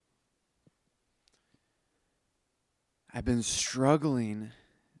I've been struggling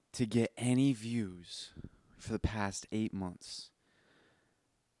to get any views for the past 8 months.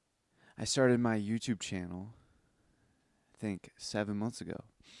 I started my YouTube channel, I think 7 months ago.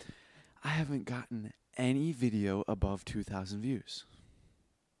 I haven't gotten any video above 2,000 views.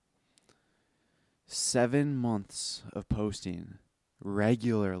 7 months of posting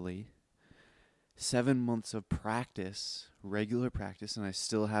regularly, 7 months of practice, regular practice, and I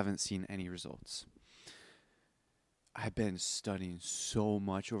still haven't seen any results. I've been studying so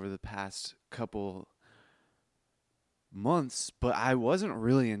much over the past couple months, but I wasn't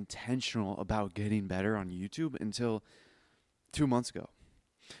really intentional about getting better on YouTube until 2 months ago.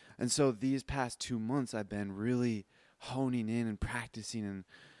 And so these past 2 months, I've been really honing in and practicing and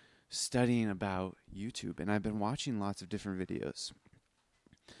studying about YouTube. And I've been watching lots of different videos.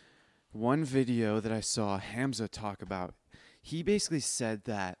 One video that I saw Hamza talk about, he basically said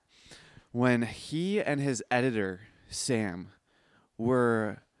that when he and his editor, Sam,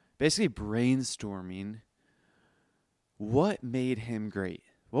 were basically brainstorming what made him great,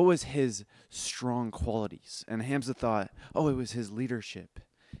 what was his strong qualities. And Hamza thought, oh, it was his leadership,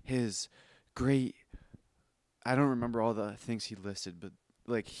 his great, I don't remember all the things he listed, but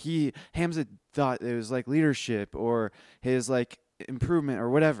Hamza thought it was like leadership or his like improvement or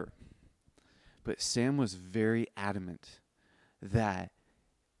whatever. But Sam was very adamant that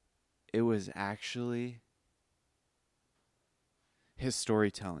it was actually his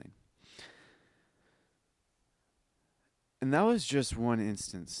storytelling. And that was just one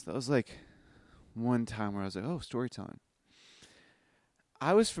instance. That was like one time where I was like, oh, storytelling.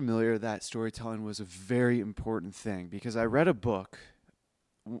 I was familiar that storytelling was a very important thing because I read a book,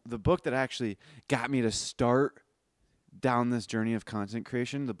 the book that actually got me to start down this journey of content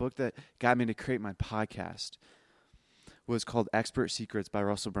creation, the book that got me to create my podcast was called Expert Secrets by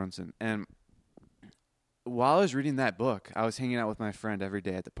Russell Brunson. And while I was reading that book, I was hanging out with my friend every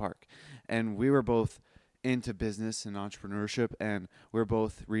day at the park. And we were both into business and entrepreneurship, and we were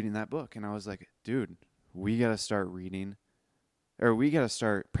both reading that book. And I was like, dude, we got to start reading, or we got to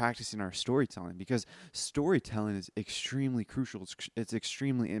start practicing our storytelling because storytelling is extremely crucial. It's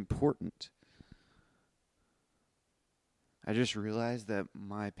extremely important. I just realized that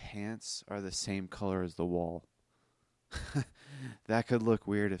my pants are the same color as the wall. That could look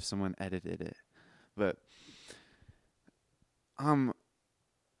weird if someone edited it. But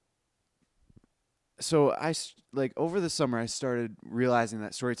so over the summer I started realizing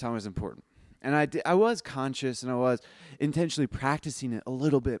that storytelling was important. And I was conscious and I was intentionally practicing it a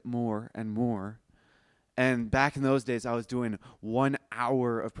little bit more and more. And back in those days, I was doing 1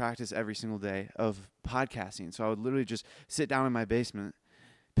 hour of practice every single day of podcasting. So I would literally just sit down in my basement,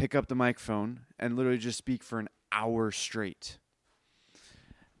 pick up the microphone, and literally just speak for an hour straight.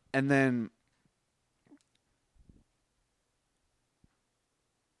 And then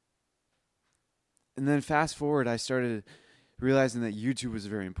fast forward, I started realizing that YouTube was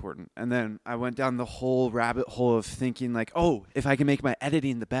very important. And then I went down the whole rabbit hole of thinking like, oh, if I can make my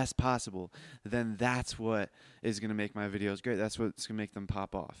editing the best possible, then that's what is going to make my videos great. That's what's going to make them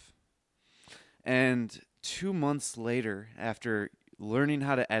pop off. And 2 months later, after learning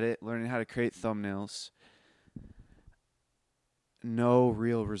how to edit, learning how to create thumbnails, no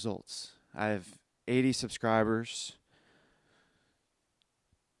real results. I have 80 subscribers,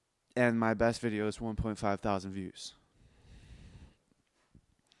 and my best video is 1.5 thousand views.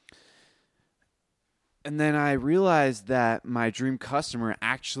 And then I realized that my dream customer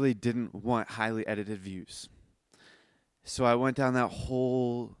actually didn't want highly edited views. So I went down that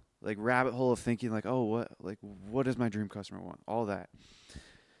whole rabbit hole of thinking what does my dream customer want? All that.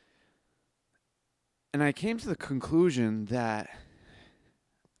 And I came to the conclusion that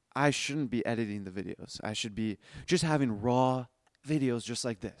I shouldn't be editing the videos. I should be just having raw videos just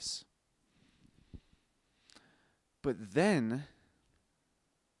like this. But then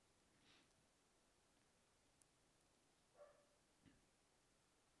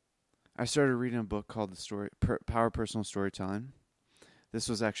I started reading a book called Power of Personal Storytelling. This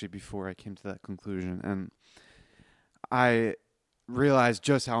was actually before I came to that conclusion. And I realized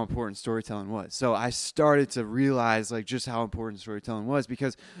just how important storytelling was. So I started to realize just how important storytelling was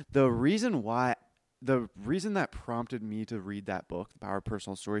because the reason that prompted me to read that book, The Power of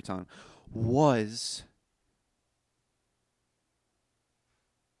Personal Storytelling, was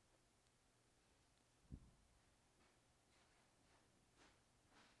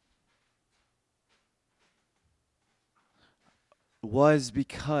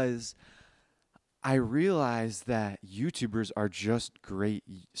because I realized that YouTubers are just great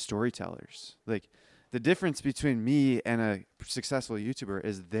storytellers. The difference between me and a successful YouTuber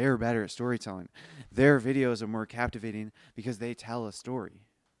is they're better at storytelling. Their videos are more captivating because they tell a story.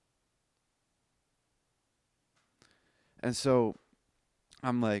 And so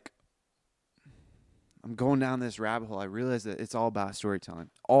I'm like, I'm going down this rabbit hole. I realize that it's all about storytelling,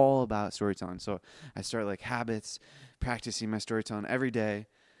 all about storytelling. So I start like habits, practicing my storytelling every day,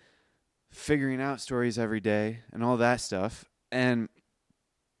 figuring out stories every day and all that stuff. And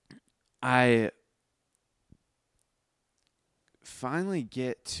I finally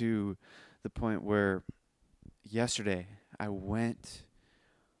get to the point where yesterday I went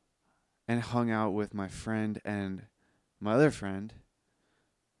and hung out with my friend and my other friend,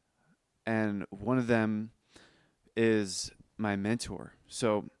 and one of them is my mentor.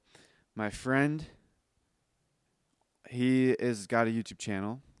 So my friend, he is got a YouTube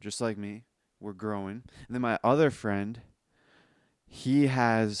channel just like me. We're growing. And then my other friend, he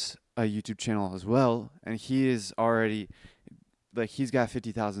has a YouTube channel as well, and he is already like he's got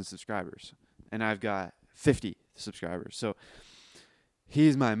 50,000 subscribers and I've got 50 subscribers. So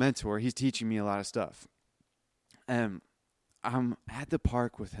he's my mentor. He's teaching me a lot of stuff. And I'm at the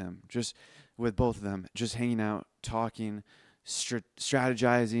park with him, just with both of them, just hanging out, talking,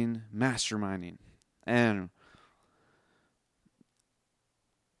 strategizing, masterminding. And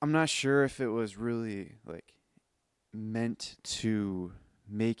I'm not sure if it was really like meant to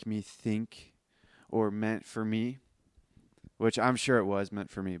make me think or meant for me, which I'm sure it was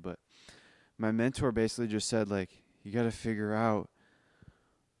meant for me, but my mentor basically just said, like, you got to figure out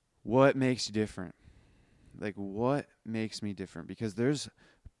what makes you different. Like, what makes me different? Because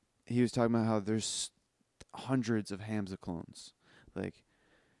he was talking about how there's hundreds of Hamza clones. Like,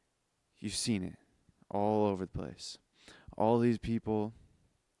 you've seen it all over the place. All these people,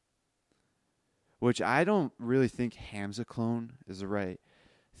 which I don't really think Hamza clone is the right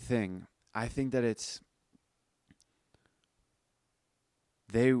thing. I think that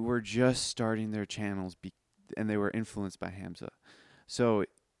they were just starting their channels and they were influenced by Hamza. So,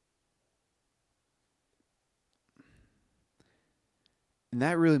 and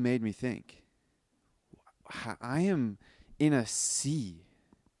that really made me think. I am in a sea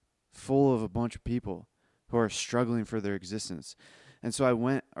full of a bunch of people who are struggling for their existence. And so I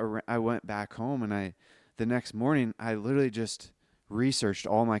went back home, and the next morning I literally just researched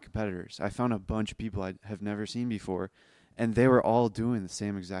all my competitors. I found a bunch of people I have never seen before, and they were all doing the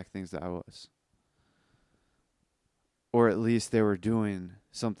same exact things that I was. Or at least they were doing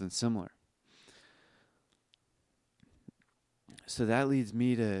something similar. So that leads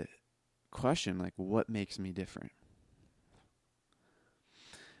me to question, like, what makes me different?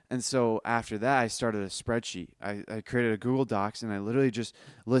 And so after that, I started a spreadsheet. I created a Google Docs, and I literally just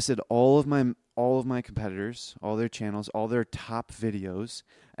listed all of my competitors, all their channels, all their top videos,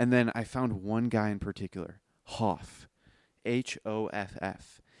 and then I found one guy in particular, Hoff,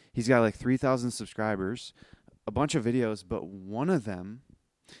 Hoff. He's got like 3,000 subscribers, a bunch of videos, but one of them,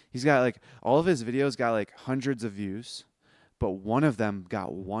 he's got like all of his videos got like hundreds of views, but one of them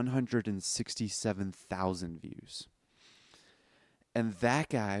got 167,000 views. And that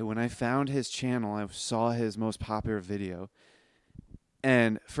guy, when I found his channel, I saw his most popular video.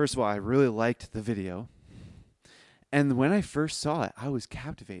 And first of all, I really liked the video. And when I first saw it, I was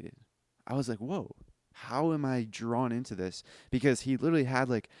captivated. I was like, whoa, how am I drawn into this? Because he literally had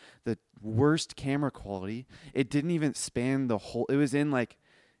like the worst camera quality. It didn't even span the whole, it was in like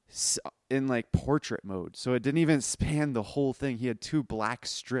portrait mode. So it didn't even span the whole thing. He had two black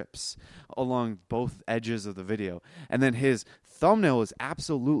strips along both edges of the video. And then his thumbnail was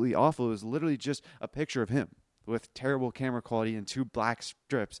absolutely awful. It was literally just a picture of him with terrible camera quality and two black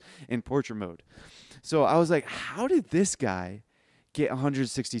strips in portrait mode. So I was like, how did this guy get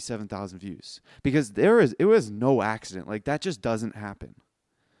 167,000 views? Because it was no accident. Like, that just doesn't happen.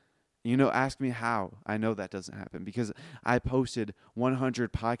 Ask me how I know that doesn't happen. Because I posted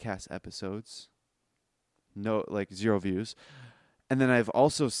 100 podcast episodes, like 0 views. And then I've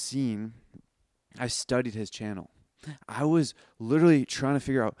also I studied his channel. I was literally trying to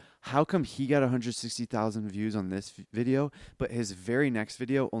figure out how come he got 160,000 views on this video, but his very next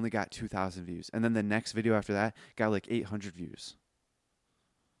video only got 2,000 views. And then the next video after that got like 800 views.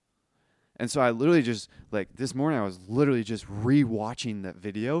 And so I literally just, like, this morning I was literally just re-watching that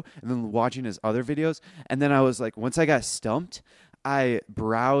video and then watching his other videos. And then I was like, once I got stumped, I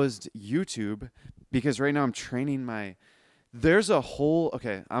browsed YouTube, because right now I'm training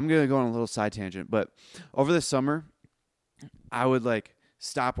okay, I'm going to go on a little side tangent, but over the summer, I would like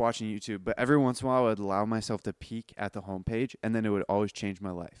stop watching YouTube, but every once in a while I would allow myself to peek at the homepage, and then it would always change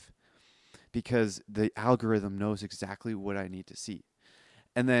my life because the algorithm knows exactly what I need to see.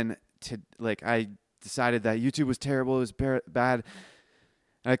 And then I decided that YouTube was terrible, it was bad.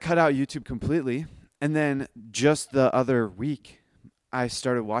 And I cut out YouTube completely. And then just the other week, I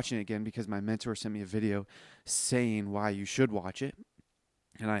started watching it again because my mentor sent me a video saying why you should watch it.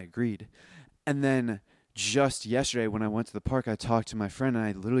 And I agreed. And then just yesterday when I went to the park, I talked to my friend and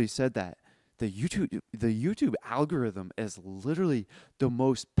I literally said that the YouTube algorithm is literally the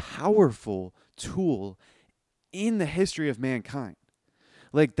most powerful tool in the history of mankind.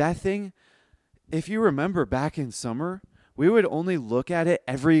 Like that thing, if you remember back in summer, we would only look at it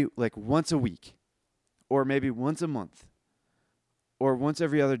once a week or maybe once a month or once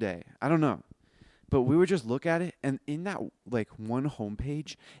every other day. I don't know. But we would just look at it, and in that one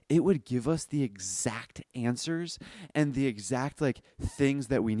homepage, it would give us the exact answers and the exact things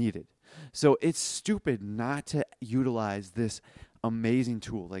that we needed. So it's stupid not to utilize this amazing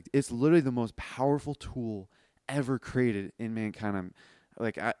tool. It's literally the most powerful tool ever created in mankind.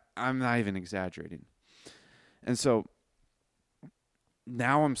 I'm not even exaggerating. And so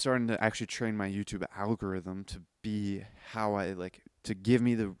now I'm starting to actually train my YouTube algorithm to be how I to give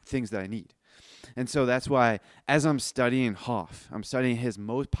me the things that I need. And so that's why as I'm studying Hoff, I'm studying his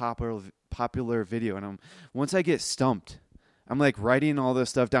most popular video. And once I get stumped, I'm writing all this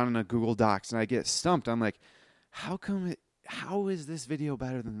stuff down in a Google Docs and I get stumped. I'm like, how is this video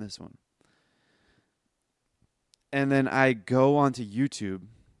better than this one? And then I go onto YouTube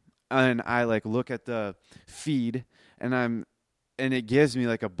and I look at the feed and it gives me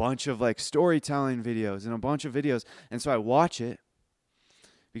a bunch of storytelling videos and a bunch of videos. And so I watch it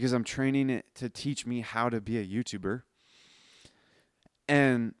because I'm training it to teach me how to be a YouTuber.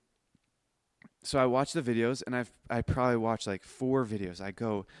 And so I watch the videos, and I probably watch 4 videos. I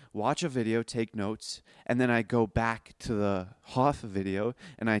go watch a video, take notes, and then I go back to the Hoff video,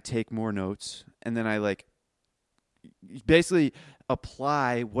 and I take more notes, and then I basically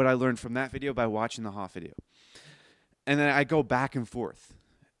apply what I learned from that video by watching the Hoff video. And then I go back and forth.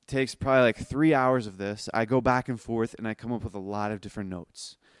 It takes probably 3 hours of this. I go back and forth, and I come up with a lot of different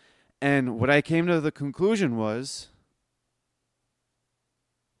notes. And what I came to the conclusion was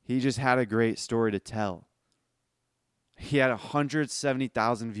he just had a great story to tell. He had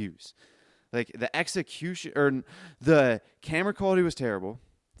 170,000 views. The execution or the camera quality was terrible.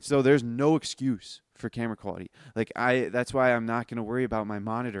 So there's no excuse for camera quality. That's why I'm not going to worry about my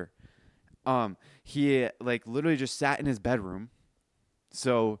monitor. He literally just sat in his bedroom.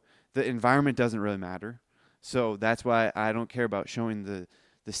 So the environment doesn't really matter. So that's why I don't care about showing the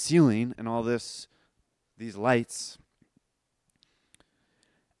ceiling and all these lights.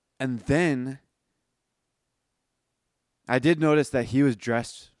 And then I did notice that he was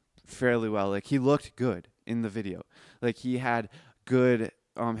dressed fairly well. He looked good in the video. He had good,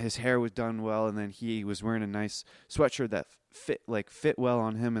 his hair was done well, and then he was wearing a nice sweatshirt that fit well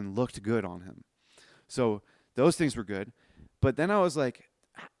on him and looked good on him. So those things were good. But then I was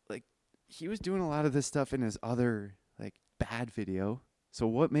he was doing a lot of this stuff in his other bad video. So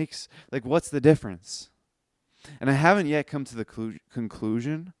what's the difference? And I haven't yet come to the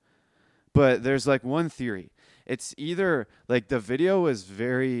conclusion, but there's one theory. It's either the video was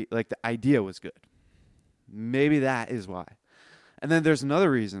very, the idea was good. Maybe that is why. And then there's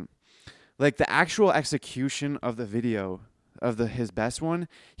another reason. The actual execution of the video, of his best one,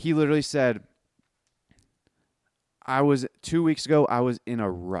 he literally said, 2 weeks ago, I was in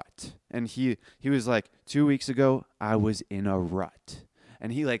a rut. And he was 2 weeks ago, I was in a rut.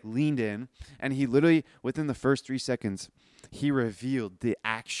 And he leaned in, and he literally, within the first 3 seconds, he revealed the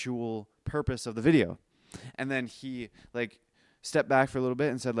actual purpose of the video. And then he stepped back for a little bit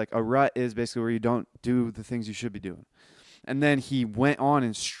and said a rut is basically where you don't do the things you should be doing. And then he went on,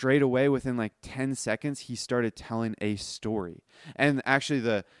 and straight away within 10 seconds, he started telling a story. And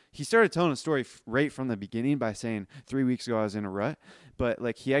actually he started telling a story right from the beginning by saying 3 weeks ago I was in a rut.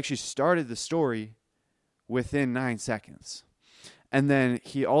 But he actually started the story within 9 seconds. And then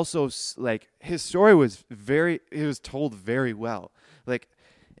he also, his story was it was told very well.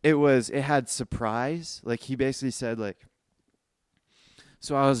 It had surprise. He basically said,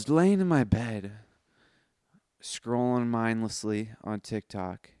 so I was laying in my bed, scrolling mindlessly on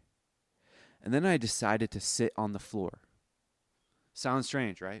TikTok, and then I decided to sit on the floor. Sounds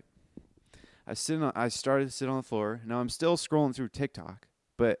strange, right? I started to sit on the floor. Now I'm still scrolling through TikTok,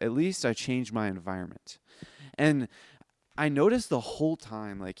 but at least I changed my environment. And I noticed the whole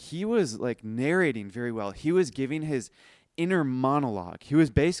time, he was narrating very well. He was giving his inner monologue. He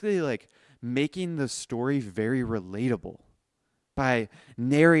was basically making the story very relatable by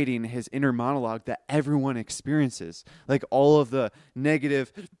narrating his inner monologue that everyone experiences. All of the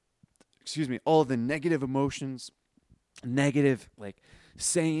negative emotions, negative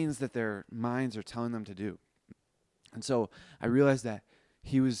sayings that their minds are telling them to do. And so I realized that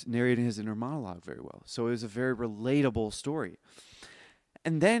he was narrating his inner monologue very well. So it was a very relatable story.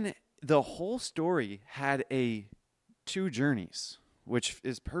 And then the whole story had two journeys, which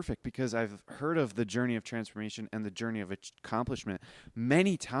is perfect because I've heard of the journey of transformation and the journey of accomplishment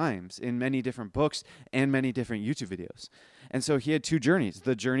many times in many different books and many different YouTube videos. And so he had two journeys,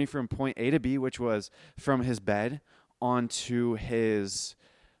 the journey from point A to B, which was from his bed onto his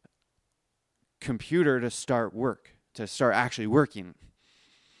computer to start actually working.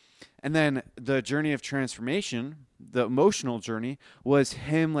 And then the journey of transformation, the emotional journey, was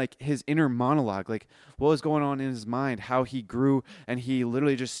him, like his inner monologue, like what was going on in his mind, how he grew, and he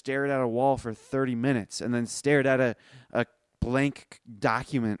literally just stared at a wall for 30 minutes and then stared at a blank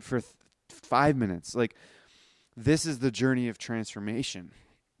document for 5 minutes. Like, this is the journey of transformation.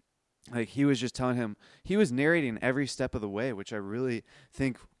 Like, he was just telling him, he was narrating every step of the way, which I really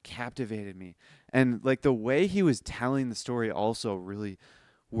think captivated me. And like the way he was telling the story also really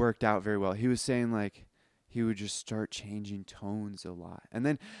worked out very well. He was saying like he would just start changing tones a lot. And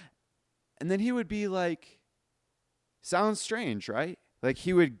then he would be like, sounds strange, right? Like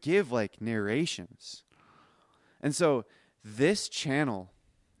he would give like narrations. And so this channel,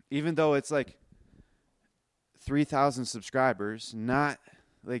 even though it's like 3,000 subscribers, not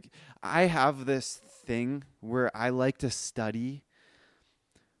like, I have this thing where I like to study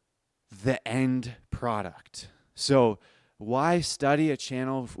the end product. So why study a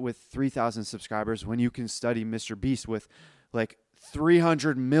channel with 3,000 subscribers when you can study Mr. Beast with like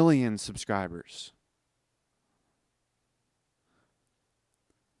 300 million subscribers?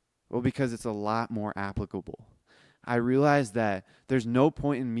 Well, because it's a lot more applicable. I realized that there's no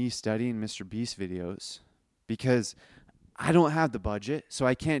point in me studying Mr. Beast videos because I don't have the budget, so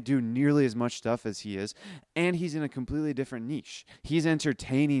I can't do nearly as much stuff as he is. And he's in a completely different niche. He's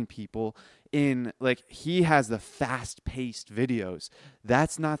entertaining people in, like, he has the fast-paced videos.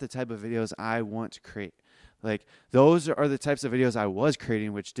 That's not the type of videos I want to create. Like, those are the types of videos I was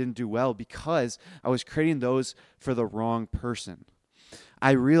creating, which didn't do well because I was creating those for the wrong person.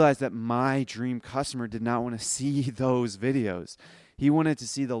 I realized that my dream customer did not want to see those videos. He wanted to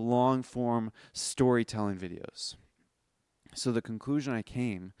see the long-form storytelling videos. So the conclusion I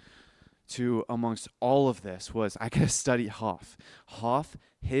came to amongst all of this was I gotta study Hoff. Hoff,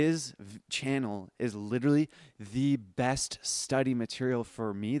 his channel is literally the best study material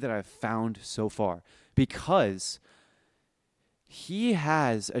for me that I've found so far because he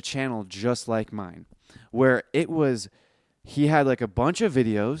has a channel just like mine where he had like a bunch of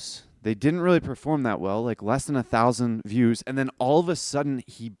videos. They didn't really perform that well, like less than 1,000 views. And then all of a sudden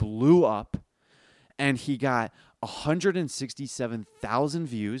he blew up and he got 167,000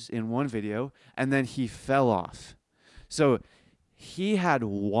 views in one video, and then he fell off. So he had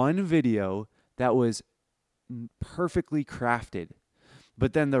one video that was perfectly crafted,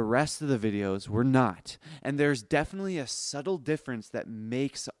 but then the rest of the videos were not. And there's definitely a subtle difference that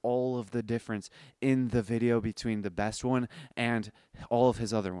makes all of the difference in the video between the best one and all of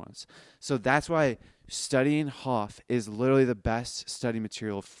his other ones. So that's why studying Hoff is literally the best study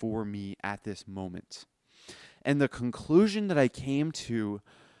material for me at this moment. And the conclusion that I came to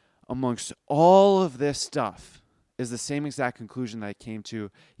amongst all of this stuff is the same exact conclusion that I came to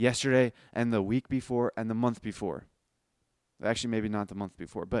yesterday and the week before and the month before. Actually, maybe not the month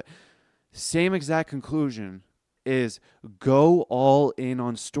before, but same exact conclusion is go all in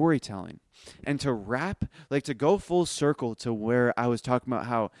on storytelling. And to go full circle to where I was talking about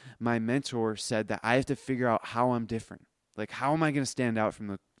how my mentor said that I have to figure out how I'm different. Like, how am I going to stand out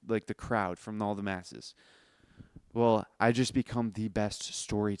from the crowd, from all the masses? Well, I just become the best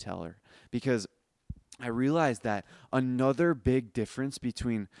storyteller because I realized that another big difference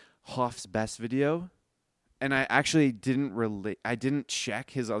between Hoff's best video, and I actually I didn't check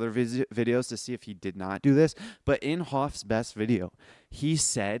his other videos to see if he did not do this, but in Hoff's best video, he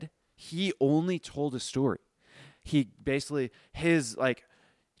said he only told a story. He basically, his like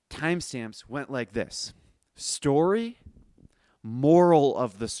timestamps went like this: story, moral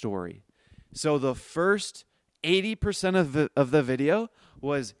of the story. So the first 80% of the video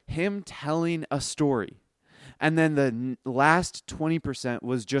was him telling a story. And then the last 20%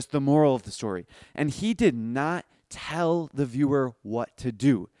 was just the moral of the story. And he did not tell the viewer what to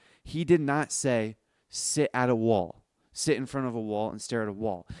do. He did not say, sit in front of a wall and stare at a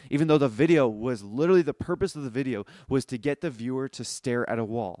wall. Even though the video was literally, the purpose of the video was to get the viewer to stare at a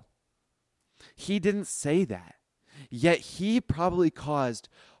wall. He didn't say that. Yet he probably caused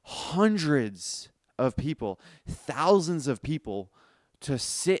hundreds of people, thousands of people to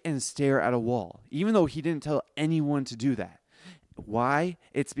sit and stare at a wall, even though he didn't tell anyone to do that. Why?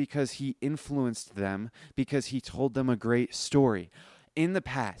 It's because he influenced them, because he told them a great story. In the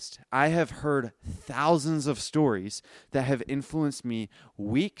past, I have heard thousands of stories that have influenced me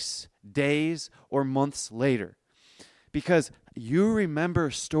weeks, days, or months later. Because you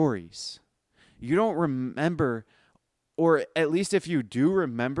remember stories. You don't remember, or at least if you do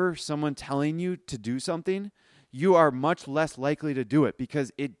remember someone telling you to do something, you are much less likely to do it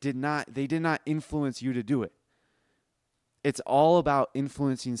because they did not influence you to do it. It's all about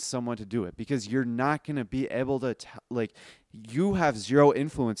influencing someone to do it, because you're not going to be able to you have zero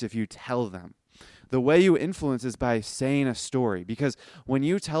influence if you tell them. The way you influence is by saying a story, because when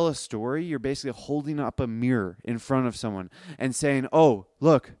you tell a story, you're basically holding up a mirror in front of someone and saying, oh,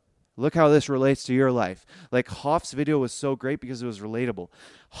 look how this relates to your life. Like Hoff's video was so great because it was relatable.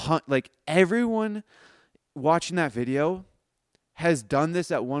 Like everyone watching that video has done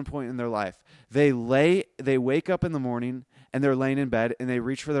this at one point in their life. They wake up in the morning and they're laying in bed and they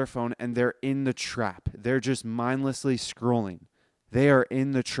reach for their phone and they're in the trap. They're just mindlessly scrolling. They are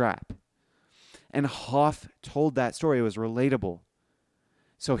in the trap. And Hoff told that story. It was relatable.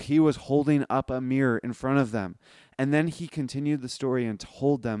 So he was holding up a mirror in front of them. And then he continued the story and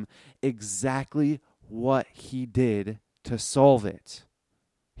told them exactly what he did to solve it.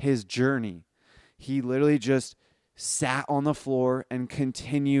 His journey. He literally just sat on the floor and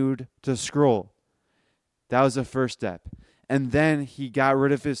continued to scroll. That was the first step. And then he got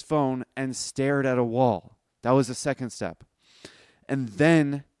rid of his phone and stared at a wall. That was the second step. And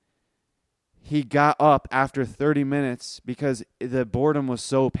then he got up after 30 minutes because the boredom was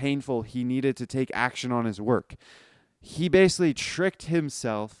so painful, he needed to take action on his work. He basically tricked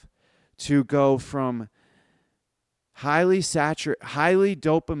himself to go from highly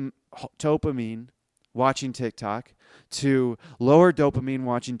dopamine watching TikTok to lower dopamine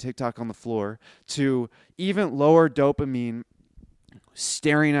watching TikTok on the floor to even lower dopamine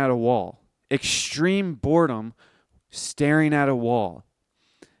staring at a wall. Extreme boredom staring at a wall.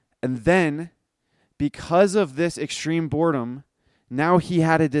 And then, because of this extreme boredom, now he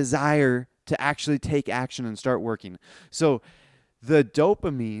had a desire to actually take action and start working. So the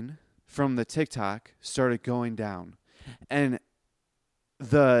dopamine from the TikTok started going down. And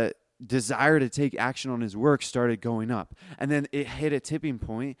the desire to take action on his work started going up. And then it hit a tipping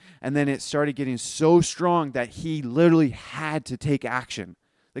point, and then it started getting so strong that he literally had to take action.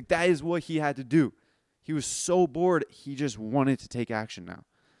 Like, that is what he had to do. He was so bored, he just wanted to take action now.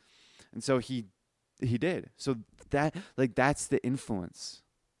 And so he did. So that's the influence.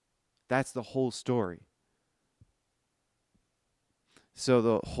 That's the whole story.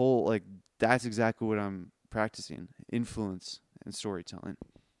 So that's exactly what I'm practicing, influence and storytelling.